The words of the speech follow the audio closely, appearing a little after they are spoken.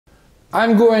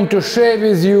I'm going to share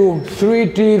with you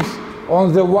 3 tips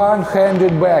on the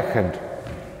one-handed backhand.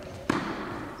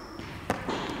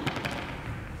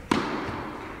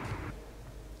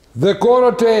 The core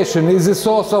rotation is the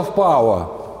source of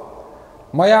power.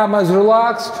 My arm is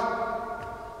relaxed,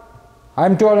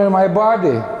 I'm turning my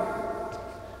body.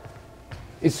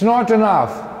 It's not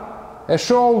enough. A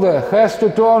shoulder has to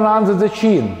turn under the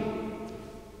chin.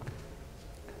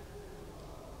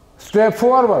 Step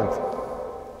forward,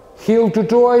 heel to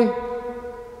toe.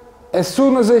 As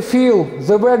soon as I feel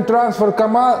the weight transfer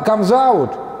comes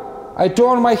out, I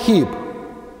turn my hip.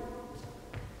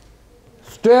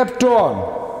 Step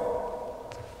turn.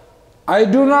 I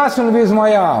do nothing with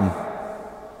my arm.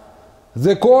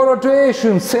 The core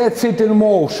rotation sets it in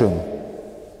motion.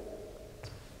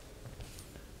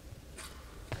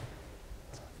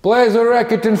 Place the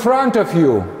racket in front of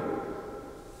you.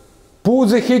 Put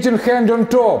the hitting hand on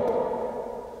top.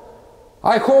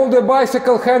 I hold the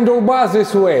bicycle handlebar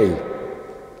this way.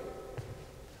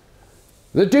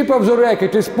 The tip of the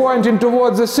racket is pointing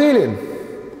towards the ceiling.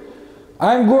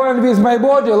 I'm going with my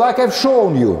body like I've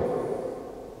shown you.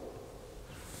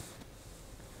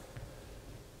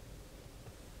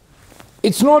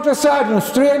 It's not a sudden,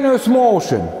 strenuous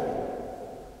motion.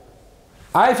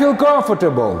 I feel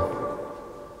comfortable.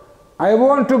 I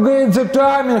want to get the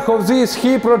timing of this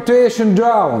hip rotation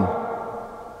down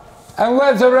and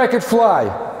let the racket fly.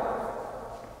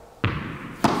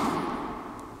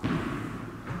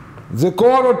 The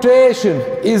core rotation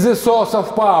is the source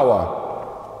of power.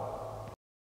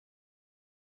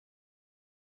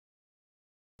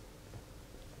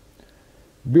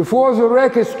 Before the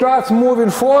racket starts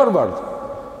moving forward,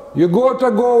 you got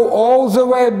to go all the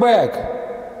way back.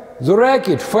 The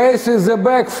racket faces the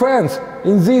back fence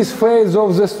in this phase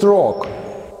of the stroke.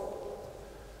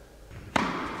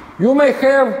 You may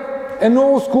have an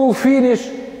old school finish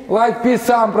like Pete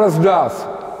Sampras does,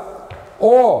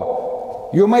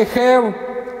 or you may have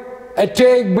a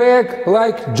take back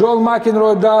like John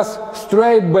McEnroe does,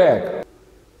 straight back.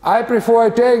 I prefer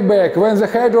a take back when the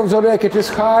head of the racket is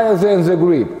higher than the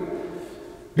grip.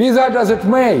 Be that as it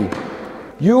may,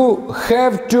 you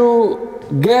have to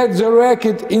get the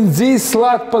racket in this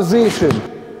slot position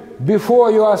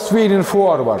before you are swinging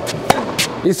forward.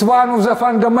 It's one of the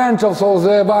fundamentals of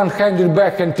the one-handed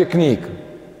backhand technique.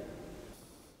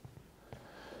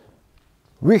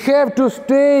 We have to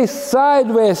stay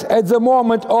sideways at the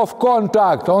moment of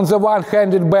contact on the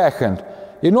one-handed backhand.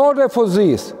 In order for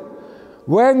this,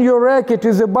 when your racket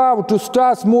is about to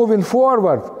start moving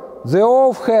forward, the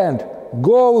offhand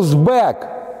goes back.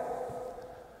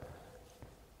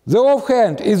 The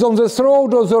offhand is on the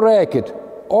throat of the racket,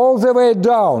 all the way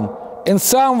down, and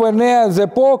somewhere near the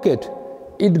pocket,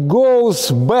 it goes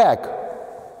back.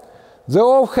 The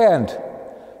offhand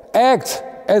acts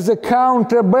as a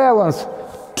counterbalance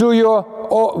to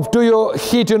your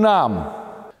hitting arm.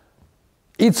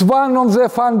 It's one of the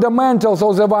fundamentals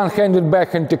of the one-handed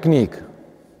backhand technique.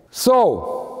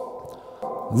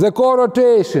 So, the core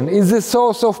rotation is the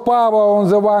source of power on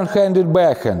the one-handed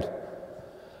backhand.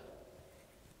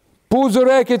 Put the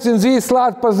racket in this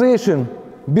slot position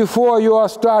before you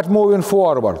start moving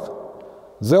forward.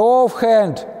 The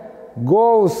offhand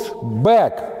goes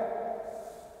back.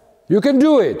 You can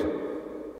do it.